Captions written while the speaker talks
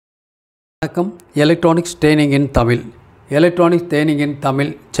வணக்கம் electronics training இன் Tamil electronics training இன்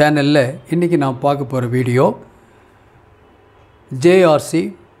தமிழ் சேனலில் இன்றைக்கி நான் பார்க்க போகிற வீடியோ JRC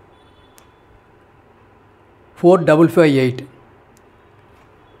 4558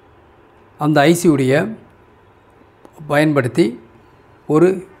 அந்த ஐசியுடைய பயன்படுத்தி ஒரு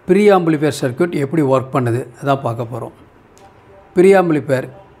ப்ரீ ஆம்பிளிஃபையர் சர்க்யூட் எப்படி ஒர்க் பண்ணுது அதான் பார்க்க போகிறோம். ப்ரீ ஆம்பிளிஃபையர்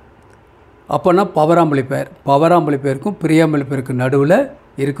அப்போனா பவர் ஆம்பிளிஃபையருக்கும் ப்ரீ ஆம்பிளிஃபையருக்கு நடுவில்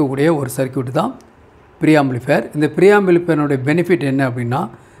இருக்கக்கூடிய ஒரு சர்க்யூட் தான் ப்ரீ ஆம்பிளிஃபையர். இந்த ப்ரீ ஆம்பிளிஃபையருடைய பெனிஃபிட் என்ன அப்படின்னா,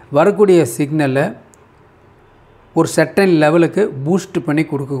 வரக்கூடிய சிக்னலை ஒரு சர்டன் லெவலுக்கு பூஸ்ட் பண்ணி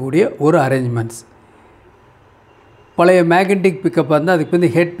கொடுக்கக்கூடிய ஒரு அரேஞ்ச்மெண்ட்ஸ். பழைய மேக்னெட்டிக் பிக்கப் இருந்தால் அதுக்கு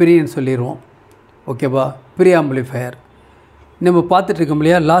வந்து ஹெட் ப்ரீன்னு சொல்லிடுவோம். ஓகேவா? ப்ரீ ஆம்பிளிஃபையர் நம்ம பார்த்துட்ருக்கோம்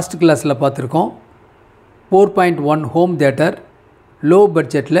இல்லையா, லாஸ்ட் கிளாஸில் பார்த்துருக்கோம். 4.1 ஹோம் தியேட்டர் லோ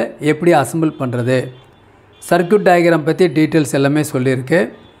பட்ஜெட்டில் எப்படி அசம்பிள் பண்ணுறது, சர்க்யூட் டயக்ராம் பற்றி டீட்டெயில்ஸ் எல்லாமே சொல்லியிருக்கு.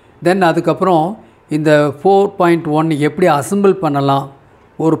 தென் அதுக்கப்புறம் இந்த 4.1 எப்படி அசம்பிள் பண்ணலாம்,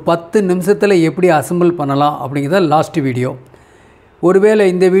 ஒரு 10 நிமிஷத்தில் எப்படி அசம்பிள் பண்ணலாம் அப்படிங்கிறத லாஸ்ட் வீடியோ. ஒருவேளை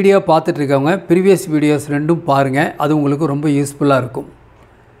இந்த வீடியோ பார்த்துட்ருக்கவங்க ப்ரீவியஸ் வீடியோஸ் ரெண்டும் பாருங்கள், அது உங்களுக்கு ரொம்ப யூஸ்ஃபுல்லாக இருக்கும்.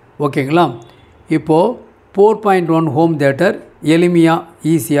 ஓகேங்களா? இப்போது 4.1 ஹோம் தியேட்டர் எளிமையாக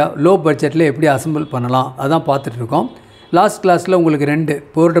ஈஸியாக லோ பட்ஜெட்டில் எப்படி அசம்பிள் பண்ணலாம் அதான் பார்த்துட்ருக்கோம். லாஸ்ட் கிளாஸில் உங்களுக்கு 2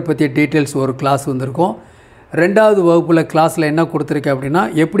 போர்டை பற்றிய டீட்டெயில்ஸ் ஒரு கிளாஸ் வந்திருக்கும். 2வது வகுப்பில் கிளாஸில் என்ன கொடுத்துருக்கேன் அப்படின்னா,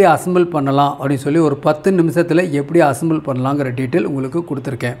 எப்படி அசம்பிள் பண்ணலாம் அப்படின்னு சொல்லி ஒரு 10 நிமிஷத்தில் எப்படி அசம்பிள் பண்ணலாங்கிற டீட்டெயில் உங்களுக்கு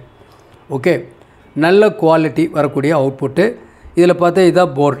கொடுத்துருக்கேன். ஓகே, நல்ல குவாலிட்டி வரக்கூடிய அவுட்புட்டு. இதில் பார்த்தா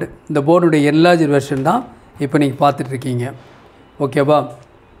இதான் போர்டு. இந்த போர்டுடைய என்லார்ஜ் வெர்ஷன் தான் இப்போ நீங்கள் பார்த்துட்ருக்கீங்க. ஓகேவா?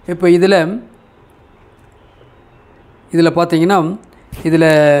 இப்போ இதில் பார்த்தீங்கன்னா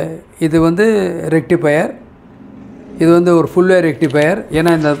இது வந்து ரெக்டிஃபையர், இது வந்து ஒரு ஃபுல் வேவ் ரெக்டிஃபையர்.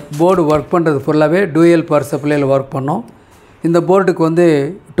 ஏன்னா இந்த போர்டு ஒர்க் பண்ணுறது ஃபுல்லாகவே டூயல் பவர் சப்ளையில் ஒர்க் பண்ணோம். இந்த போர்டுக்கு வந்து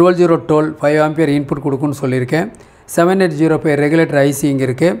 12012 5 ஆம்பியர் இன்புட் கொடுக்குன்னு சொல்லியிருக்கேன். 7805 ரெகுலேட்டர் ஐசி இங்கே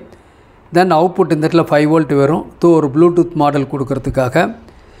இருக்குது. தென் அவுட்புட் இந்த இடத்துல 5 வோல்ட் வரும். ஒரு ப்ளூடூத் மாடல் கொடுக்கறதுக்காக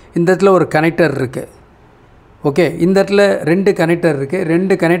இந்த இடத்துல ஒரு கனெக்டர் இருக்குது. ஓகே, இந்த இடத்துல 2 கனெக்டர் இருக்குது.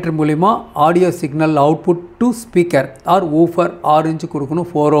 2 கனெக்டர் மூலிமா audio signal output to speaker R woofer 6 inch கொடுக்கணும்.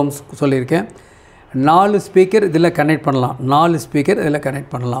 4 ohms சொல்லியிருக்கேன். 4 ஸ்பீக்கர் இதில் கனெக்ட் பண்ணலாம். 4 ஸ்பீக்கர் இதில் கனெக்ட்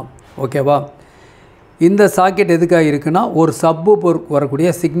பண்ணலாம். ஓகேவா? இந்த சாக்கெட் எதுக்காக இருக்குன்னா, ஒரு சப்வூஃபர்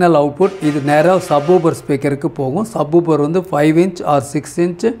வரக்கூடிய சிக்னல் அவுட்புட் இது நேராக சப்வூஃபர் ஸ்பீக்கருக்கு போகும். சப்வூஃபர் வந்து 5 inch R 6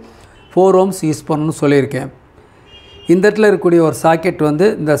 inch 4 ohms use பண்ணணும்னு சொல்லியிருக்கேன். இந்த இடத்துல இருக்கக்கூடிய ஒரு சாக்கெட் வந்து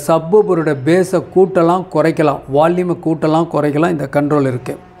இந்த சப்வூஃபரோட பேஸை கூட்டலாம் குறைக்கலாம், வால்யூமை கூட்டலாம் குறைக்கலாம், இந்த கண்ட்ரோல்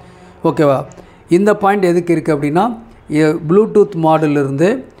இருக்குது. ஓகேவா? இந்த பாயிண்ட் எதுக்கு இருக்குது அப்படின்னா, ப்ளூடூத் மாடலிருந்து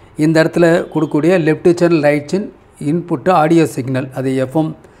இந்த இடத்துல கொடுக்கக்கூடிய left channel right channel input audio signal, அது எஃப்எம்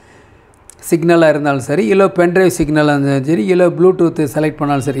சிக்னலாக இருந்தாலும் சரி, இல்லை பென்ட்ரைவ் சிக்னலாக இருந்தாலும் சரி, இல்லை ப்ளூடூத் செலக்ட்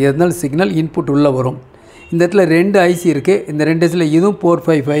பண்ணாலும் சரி, எதுனாலும் சிக்னல் இன்புட் உள்ளே வரும். இந்த இடத்துல 2 ஐசி இருக்குது. இந்த 2 ஐசியில் இதுவும்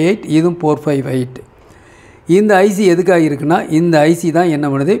 4558, இதுவும் 4558. இந்த ஐசி எதுக்காக இருக்குன்னா, இந்த ஐசி தான் என்ன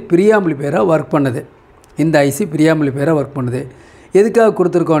பண்ணுது, ப்ரீ ஆம்பிளிஃபையராக ஒர்க் பண்ணுது. இந்த ஐசி ப்ரீ ஆம்பிளிஃபையராக ஒர்க் பண்ணுது. எதுக்காக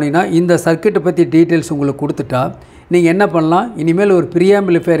கொடுத்துருக்கோம் அப்படின்னா, இந்த சர்க்யூட்டை பற்றி டீட்டெயில்ஸ் உங்களுக்கு கொடுத்துட்டா நீங்கள் என்ன பண்ணலாம், இனிமேல் ஒரு ப்ரீ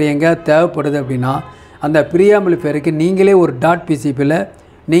ஆம்பிளிஃபையர் எங்கே தேவைப்படுது அப்படின்னா, அந்த ப்ரீ ஆம்பிளிஃபையருக்கு நீங்களே ஒரு டாட் பிசிபியில்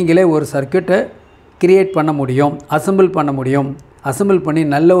நீங்களே ஒரு சர்க்யூட்டை க்ரியேட் பண்ண முடியும், அசம்பிள் பண்ண முடியும். அசம்பிள் பண்ணி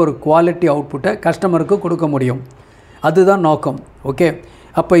நல்ல ஒரு குவாலிட்டி அவுட்புட்டை கஸ்டமருக்கு கொடுக்க முடியும். அதுதான் நோக்கம். ஓகே,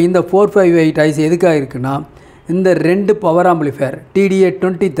 அப்போ இந்த 458 ஐசி எதுக்காக இருக்குன்னா, இந்த 2 பவர் ஆம்பிளிஃபையர் TDA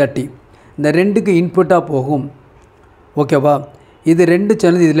 2030 இந்த 2க்கு இன்புட்டாக போகும். ஓகேவா? இது 2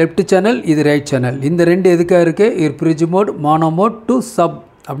 சேனல், இது லெஃப்ட் சேனல், இது ரைட் சேனல். இந்த 2 எதுக்காக இருக்குது, இது bridge mode, மானோ mode to sub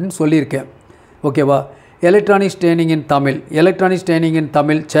அப்படின்னு சொல்லியிருக்கேன். ஓகேவா? எலக்ட்ரானிக்ஸ் ட்ரெயினிங் இன்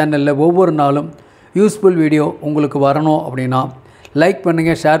தமிழ் சேனலில் ஒவ்வொரு நாளும் யூஸ்ஃபுல் வீடியோ உங்களுக்கு வரணும் அப்படின்னா லைக்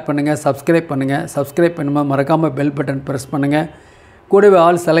பண்ணுங்கள், ஷேர் பண்ணுங்கள், சப்ஸ்கிரைப் பண்ணுங்கள். சப்ஸ்கிரைப் பண்ணுங்கள், மறக்காமல் பெல் பட்டன் ப்ரெஸ் பண்ணுங்கள். கூடவே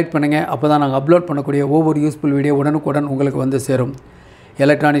ஆல் செலக்ட் பண்ணுங்கள். அப்போ தான் நாங்கள் அப்லோட் பண்ணக்கூடிய ஒவ்வொரு யூஸ்ஃபுல் வீடியோ உடனுக்குடன் உங்களுக்கு வந்து சேரும்.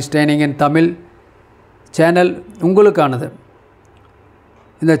 எலக்ட்ரானிக்ஸ் ட்ரெயினிங் இன் தமிழ் சேனல் உங்களுக்கானது.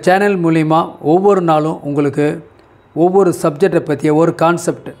 இந்த சேனல் மூலிமா ஒவ்வொரு நாளும் உங்களுக்கு ஒவ்வொரு சப்ஜெக்டை பற்றிய ஒரு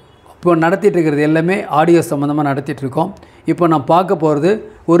கான்செப்ட் இப்போ நடத்திட்டு இருக்கிறது எல்லாமே ஆடியோ சம்மந்தமாக நடத்திட்டுருக்கோம். இப்போ நான் பார்க்க போகிறது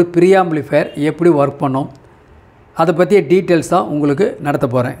ஒரு ப்ரீ ஆம்பிளிஃபையர் எப்படி ஒர்க் பண்ணோம் அதை பற்றிய டீட்டெயில்ஸ் தான் உங்களுக்கு நடத்த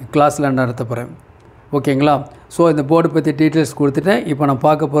போகிறேன், கிளாஸில் நடத்த போகிறேன். ஓகேங்களா? ஸோ இந்த போர்டு பற்றி டீட்டெயில்ஸ் கொடுத்துட்டேன். இப்போ நான்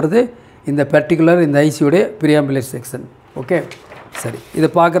பார்க்க போகிறது இந்த பர்டிகுலர் இந்த ஐசியோடைய ப்ரீ ஆம்பிளிஃபையர் செக்ஷன். ஓகே, சரி. இதை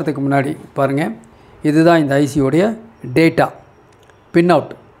பார்க்குறதுக்கு முன்னாடி பாருங்கள், இதுதான் இந்த ஐசியோடைய டேட்டா பின் அவுட்.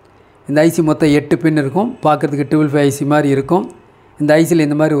 இந்த ஐசி மொத்தம் 8 பின் இருக்கும். பார்க்குறதுக்கு 12 ஐசி மாதிரி இருக்கும். இந்த ஐசியில்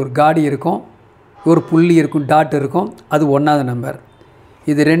இந்த மாதிரி ஒரு காடி இருக்கும், ஒரு புள்ளி இருக்கும், டாட் இருக்கும், அது 1வது நம்பர்.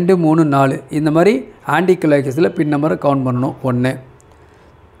 இது 2 3 4 இந்த மாதிரி ஆன்டி கிளாக்கஸில் பின் நம்பரை கவுண்ட் பண்ணணும். 1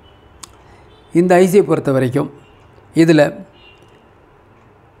 இந்த ஐசியை பொறுத்த வரைக்கும் இதில்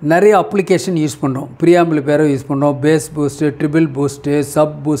நிறைய அப்ளிகேஷன் யூஸ் பண்ணுறோம். ப்ரீஆம்பிளிஃபையரை யூஸ் பண்ணுறோம், base boost, triple boost,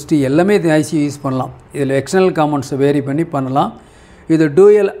 sub boost எல்லாமே இந்த ஐசி யூஸ் பண்ணலாம். இதில் எக்ஸ்டர்னல் காம்பனன்ட்ஸை வேரி பண்ணி பண்ணலாம். இது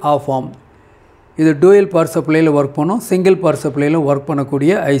டூயல் ஆஃப் ஆர்ம், இது டூயல் பவர் சப்ளையில் ஒர்க் பண்ணும், சிங்கிள் பவர் சப்ளையில் ஒர்க்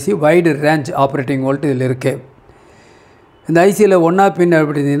பண்ணக்கூடிய IC. Wide range operating volt இதில் இருக்குது. இந்த ஐசியில் ஒன்றா பின்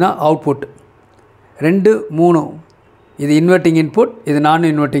அப்படின்னா அவுட்புட் 2, 3 இது இன்வெர்ட்டிங் இன்புட், இது நான்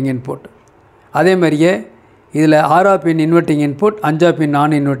இன்வெர்ட்டிங் இன்புட். அதே மாதிரியே இதில் 6 பின் இன்வெர்ட்டிங் இன்புட், 5 பின்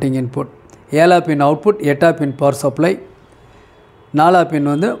நான் இன்வெர்ட்டிங் இன்புட், 7 பின் அவுட்புட், 8 பின் பவர் சப்ளை, 4 பின்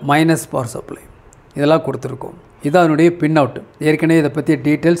வந்து மைனஸ் பவர் சப்ளை. இதெல்லாம் கொடுத்துருக்கோம். இது அதனுடைய பின் அவுட். ஏற்கனவே இதை பற்றி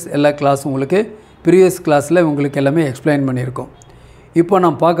டீட்டெயில்ஸ் எல்லா கிளாஸும் உங்களுக்கு ப்ரீவியஸ் கிளாஸில் உங்களுக்கு எல்லாமே எக்ஸ்பிளைன் பண்ணியிருக்கோம். இப்போ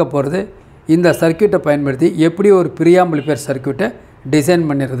நாம் பார்க்க போகிறது இந்த சர்க்யூட்டை பயன்படுத்தி எப்படி ஒரு ப்ரீஆம்பிளிஃபையர் சர்க்யூட்டை டிசைன்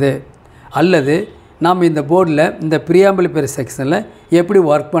பண்ணிடுறது, அல்லது நாம் இந்த போர்டில் இந்த ப்ரீஆம்பிளிஃபையர் செக்ஷனில் எப்படி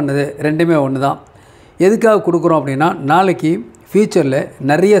ஒர்க் பண்ணுது. ரெண்டுமே ஒன்று தான். எதுக்காக கொடுக்குறோம் அப்படின்னா, நாளைக்கு ஃபியூச்சரில்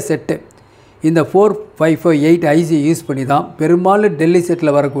நிறைய செட்டு இந்த 4, 5, 8 ஐசி யூஸ் பண்ணி தான் பெரும்பாலும் டெல்லி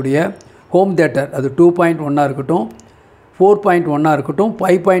செட்டில் வரக்கூடிய ஹோம் தியேட்டர், அது 2.1 இருக்கட்டும், 4.1 இருக்கட்டும்,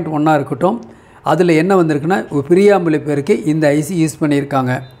 5.1 இருக்கட்டும், அதில் என்ன வந்திருக்குன்னா ப்ரீஆம்பிளிஃபையருக்கு இந்த ஐசி யூஸ்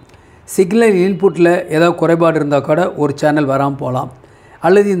பண்ணியிருக்காங்க. சிக்னல் இன்புட்டில் ஏதாவது குறைபாடு இருந்தால் கூட ஒரு சேனல் வராமல் போகலாம்,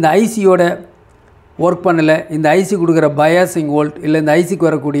 அல்லது இந்த ஐசியோட ஒர்க் பண்ணலை, இந்த ஐசி கொடுக்குற பயாசிங் வோல்ட் இல்லை இந்த ஐசிக்கு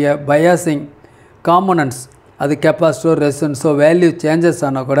வரக்கூடிய பயாசிங் காம்பனன்ட்ஸ், அது கெப்பாசிட்டோ ரெசிஸ்டன்ஸோ வேல்யூ சேஞ்சஸ்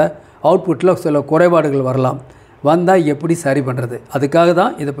ஆனால் கூட அவுட்புட்டில் சில குறைபாடுகள் வரலாம். வந்தால் எப்படி சரி பண்ணுறது, அதுக்காக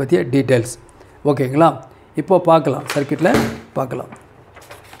தான் இதை பற்றிய டீட்டெயில்ஸ். ஓகேங்களா? இப்போ பார்க்கலாம், சர்க்யூட்டில் பார்க்கலாம்.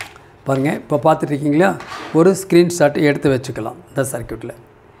 பாருங்கள், இப்போ பார்த்துட்ருக்கீங்களா, ஒரு ஸ்க்ரீன்ஷாட் எடுத்து வச்சுக்கலாம். இந்த சர்க்யூட்டில்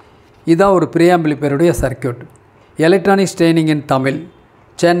இதுதான் ஒரு ப்ரீஆம்பிளிஃபையருடைய சர்க்யூட். எலக்ட்ரானிக்ஸ் ட்ரைனிங் இன் தமிழ்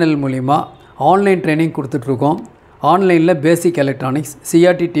சேனல் மூலிமா ஆன்லைன் ட்ரைனிங் கொடுத்துட்ருக்கோம். ஆன்லைனில் பேசிக் electronics,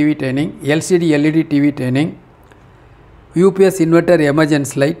 CRT TV training, LCD LED TV training, UPS inverter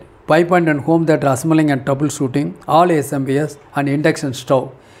emergency light, 5.1 home theatre assembling and trouble shooting, all SMPS and induction stove,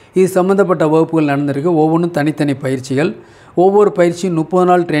 இது சம்மந்தப்பட்ட வகுப்புகள் நடந்திருக்கு. ஒவ்வொன்றும் தனித்தனி பயிற்சிகள். ஒவ்வொரு பயிற்சியும் 30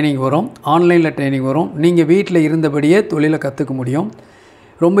 நாள் ட்ரைனிங் வரும், ஆன்லைனில் ட்ரைனிங் வரும். நீங்கள் வீட்டில் இருந்தபடியே தொழிலை கற்றுக்க முடியும்.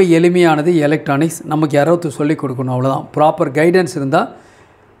 ரொம்ப எளிமையானது எலக்ட்ரானிக்ஸ். நமக்கு யாராவது சொல்லிக் கொடுக்கணும், அவ்வளோதான். ப்ராப்பர் கைடன்ஸ் இருந்தால்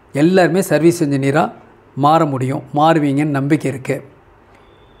எல்லாருமே சர்வீஸ் இன்ஜினியராக மாற முடியும். மாறுவீங்கன்னு நம்பிக்கை இருக்குது.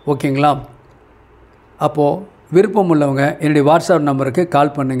 ஓகேங்களா? அப்போது விருப்பம் உள்ளவங்க என்னுடைய வாட்ஸ்அப் நம்பருக்கு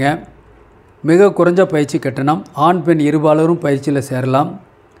கால் பண்ணுங்கள். மிக குறைஞ்ச பயிற்சி கட்டணம். ஆண் பெண் இருபாலரும் பயிற்சியில் சேரலாம்.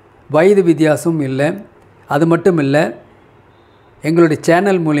 வயது வித்தியாசமும் இல்லை. அது மட்டும் இல்லை, எங்களுடைய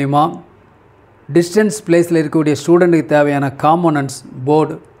சேனல் மூலிமா டிஸ்டன்ஸ் பிளேஸில் இருக்கக்கூடிய ஸ்டூடெண்ட்டுக்கு தேவையான காம்போனன்ட்ஸ்,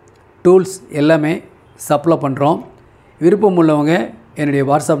 போர்டு, டூல்ஸ் எல்லாமே சப்ளை பண்ணுறோம். விருப்பம் உள்ளவங்க என்னுடைய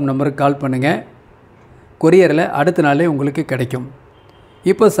வாட்ஸ்அப் நம்பருக்கு கால் பண்ணுங்கள். கொரியரில் அடுத்த நாளே உங்களுக்கு கிடைக்கும்.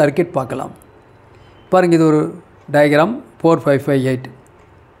 இப்போ சர்க்யூட் பார்க்கலாம். பாருங்கள், இது ஒரு டயக்ராம் 4558.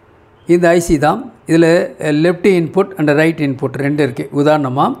 இந்த ஐசி தான். இதில் left input and right input 2 இருக்குது.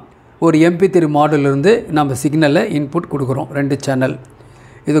 உதாரணமாக ஒரு MP3 மாடலிருந்து நம்ம சிக்னலில் இன்புட் கொடுக்குறோம், 2 சேனல்.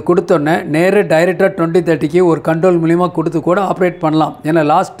 இது கொடுத்தோன்னே நேராக டைரெக்டாக 2030க்கு ஒரு கண்ட்ரோல் மூலிமா கொடுத்து கூட ஆப்ரேட் பண்ணலாம். ஏன்னா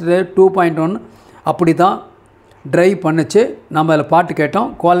லாஸ்ட்டு 2.1 அப்படி தான் ட்ரைவ் பண்ணிச்சு. நம்ம அதில் பாட்டு கேட்டோம்,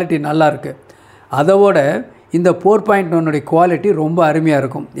 குவாலிட்டி நல்லாயிருக்கு. அதோட இந்த 4.1 குவாலிட்டி ரொம்ப அருமையாக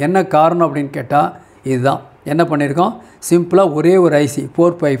இருக்கும். என்ன காரணம் அப்படின்னு கேட்டால், இதுதான் என்ன பண்ணியிருக்கோம், சிம்பிளாக ஒரே ஒரு ஐசி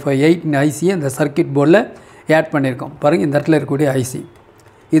 4558 ஐசியை இந்த சர்க்யூட் போர்டில் ஆட் பண்ணியிருக்கோம். பாருங்கள், இந்த இடத்துல இருக்கக்கூடிய ஐசி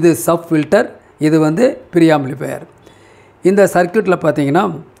இது சப் ஃபில்டர், இது வந்து ப்ரீஆம்பிளிஃபையர். இந்த சர்க்யூட்டில் பார்த்தீங்கன்னா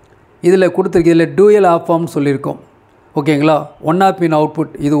இதில் கொடுத்துருக்கு, இதில் டூயல் ஆஃப் ஆர்ம்னு சொல்லியிருக்கோம். ஓகேங்களா? 1 பின்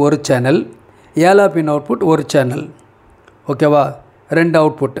அவுட்புட் இது ஒரு சேனல், 7 பின் அவுட்புட் ஒரு சேனல். ஓகேவா? 2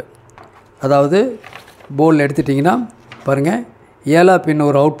 அவுட்புட்டு. அதாவது போர்டில் எடுத்துட்டிங்கன்னா பாருங்கள், 7 பின்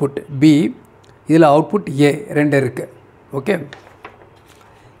ஒரு அவுட்புட் பி, இதில் அவுட்புட் ஏ 2 இருக்குது. ஓகே,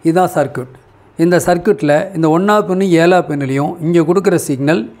 இதுதான் சர்க்யூட். இந்த சர்க்யூட்டில் இந்த 1 பின்னு 7 பின்னுலையும் இங்கே கொடுக்குற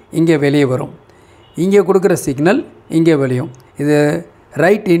சிக்னல் இங்கே வெளியே வரும், இங்கே கொடுக்குற சிக்னல் இங்கே வெளியும். இது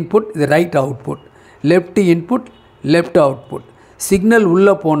ரைட் இன்புட், இது right output. Left input, left output. Signal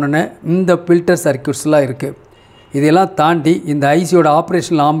உள்ளே போனோன்னே இந்த ஃபில்டர் சர்க்யூட்ஸ்லாம் இருக்குது. இதெல்லாம் தாண்டி இந்த ஐசியோட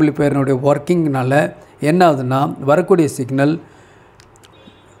ஆப்ரேஷனல் ஆம்பிளிஃபையர்னுடைய ஒர்க்கிங்னால என்ன ஆகுதுன்னா, வரக்கூடிய சிக்னல்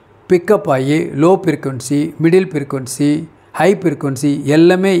பிக்கப் ஆகி low frequency, middle frequency, high frequency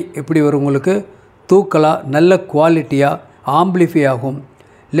எல்லாமே எப்படி வரும், உங்களுக்கு தூக்கலாக நல்ல குவாலிட்டியாக ஆம்பிளிஃபை ஆகும்.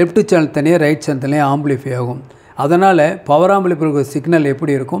 லெஃப்ட் சேனல் தனியாக, ரைட் சேனல் தனியாக ஆம்பிளிஃபை ஆகும். அதனால் பவர் ஆம்பிளிஃபையர் சிக்னல்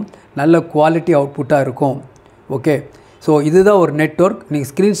எப்படி இருக்கும், நல்ல குவாலிட்டி அவுட்புட்டாக இருக்கும். ஓகே, ஸோ இதுதான் ஒரு நெட்வொர்க். நீங்கள்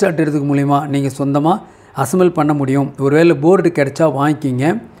ஸ்க்ரீன்ஷாட் எடுத்துக்க மூலிமா நீங்கள் சொந்தமாக அசம்பிள் பண்ண முடியும். ஒருவேளை போர்டு கிடைச்சா வாங்கிக்கிங்க.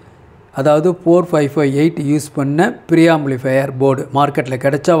 அதாவது 4558 யூஸ் பண்ண ப்ரீ ஆம்பிளிஃபையர் போர்டு மார்க்கெட்டில்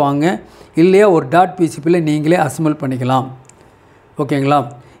கிடைச்சா வாங்க, இல்லையா ஒரு டாட் பிசிபியில் நீங்களே அசம்பிள் பண்ணிக்கலாம். ஓகேங்களா?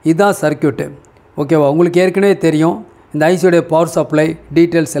 இதுதான் சர்க்யூட்டு. ஓகேவா? உங்களுக்கு ஏற்கனவே தெரியும் இந்த ஐசியோடைய பவர் சப்ளை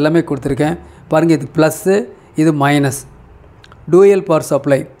டீட்டெயில்ஸ் எல்லாமே கொடுத்துருக்கேன் பாருங்கள். இது ப்ளஸ்ஸு, இது minus. Dual power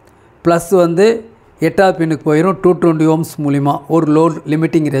supply plus வந்து 8வது பின்னுக்கு போயிடும் 220 ohms மூலிமா ஒரு லோட்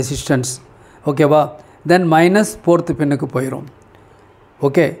லிமிட்டிங் ரெசிஸ்டன்ஸ். ஓகேவா? தென் மைனஸ் 4th பின்னுக்கு போயிடும்.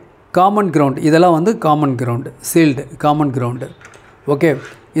 ஓகே, காமன் கிரவுண்ட் இதெல்லாம் வந்து common ground, sealed common ground. Okay,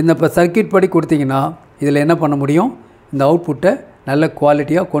 இந்த இப்போ சர்க்யூட் படி கொடுத்தீங்கன்னா இதில் என்ன பண்ண முடியும், இந்த அவுட்புட்டை நல்ல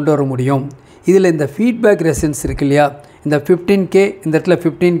குவாலிட்டியாக கொண்டு வர முடியும். இதில் இந்த ஃபீட்பேக் ரெசிஸ்டன்ஸ் இருக்கு இல்லையா, இந்த 15K இந்த இடத்துல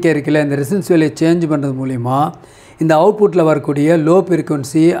 15K இருக்குல்ல, இந்த ரெசிஸ்டன்ஸ் வேலையை சேஞ்ச் பண்ணுறது மூலிமா இந்த அவுட்புட்டில் வரக்கூடிய low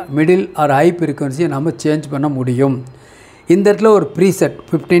frequency, middle R high ஃப்ரீக்வன்சியை நம்ம சேஞ்ச் பண்ண முடியும். இந்த இடத்துல ஒரு ப்ரீசெட்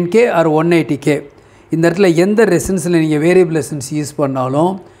 15K ஆர் 180K, இந்த இடத்துல எந்த ரெசிஸ்டன்ஸில் நீங்கள் வேரியபிள் ரெசிஸ்டன்ஸ் யூஸ்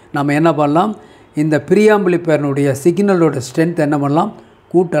பண்ணாலும் நம்ம என்ன பண்ணலாம், இந்த ப்ரீ ஆம்பிளிஃபையருடைய சிக்னலோட ஸ்ட்ரென்த் என்ன பண்ணலாம்,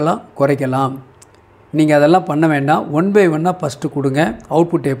 கூட்டலாம் குறைக்கலாம். நீங்கள் அதெல்லாம் பண்ண வேண்டாம். 1 by 1 ஃபஸ்ட்டு கொடுங்க,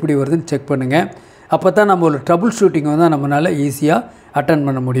 அவுட்புட் எப்படி வருதுன்னு செக் பண்ணுங்கள். அப்போ தான் நம்ம ஒரு ட்ரபுள் ஷூட்டிங் வந்து நம்மளால் ஈஸியாக அட்டன்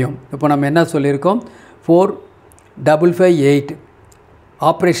பண்ண முடியும். இப்போ நம்ம என்ன சொல்லியிருக்கோம், 4558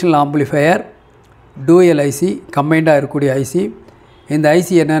 ஆப்ரேஷனல் ஆம்பிளிஃபையர் டூயல் ஐசி கம்பைண்டாக இருக்கக்கூடிய ஐசி. இந்த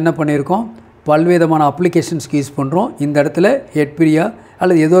ஐசி என்ன பண்ணியிருக்கோம், பல்விதமான அப்ளிகேஷன்ஸ்க்கு யூஸ் பண்ணுறோம். இந்த இடத்துல ஹெட் ப்ரீயா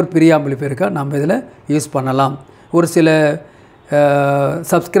அல்லது ஏதோ ஒரு ப்ரீ ஆம்பிளிஃபையருக்கா நம்ம இதில் யூஸ் பண்ணலாம். ஒரு சில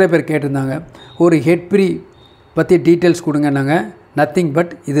சப்ஸ்கிரைபர் கேட்டிருந்தாங்க, ஒரு ஹெட் ப்ரீ பற்றி டீட்டெயில்ஸ் கொடுங்கன்னாங்க. நத்திங்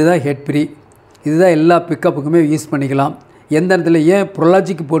பட் இதுதான் ஹெட் ப்ரீ, இதுதான் எல்லா பிக்கப்புக்குமே யூஸ் பண்ணிக்கலாம். எந்த இடத்துல ஏன்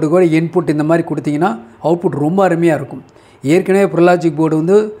ப்ரொலாஜிக் போர்டு கூட இன்புட் இந்த மாதிரி கொடுத்தீங்கன்னா அவுட்புட் ரொம்ப அருமையாக இருக்கும். ஏற்கனவே ப்ரொலாஜிக் போர்டு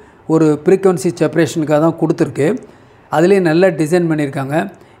வந்து ஒரு ஃப்ரீக்வன்சி செப்பரேஷனுக்காக தான் கொடுத்துருக்கு, அதுலேயே நல்லா டிசைன் பண்ணியிருக்காங்க.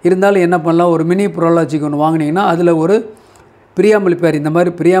 இருந்தாலும் என்ன பண்ணலாம், ஒரு மினி ப்ரோலாஜிக் ஒன்று வாங்கினீங்கன்னா அதில் ஒரு ப்ரீ ஆம்பிளிஃபையர் இந்த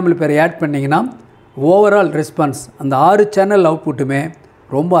மாதிரி ப்ரீ ஆம்பிளிஃபையர் ஆட் பண்ணிங்கன்னா ஓவரால் ரெஸ்பான்ஸ் அந்த 6 சேனல் அவுட்புட்டுமே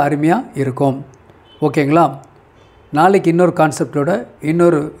ரொம்ப அருமையாக இருக்கும். ஓகேங்களா? நாளைக்கு இன்னொரு கான்செப்டோட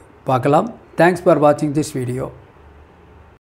இன்னொரு பார்க்கலாம். தேங்க்ஸ் ஃபார் வாட்சிங் திஸ் வீடியோ.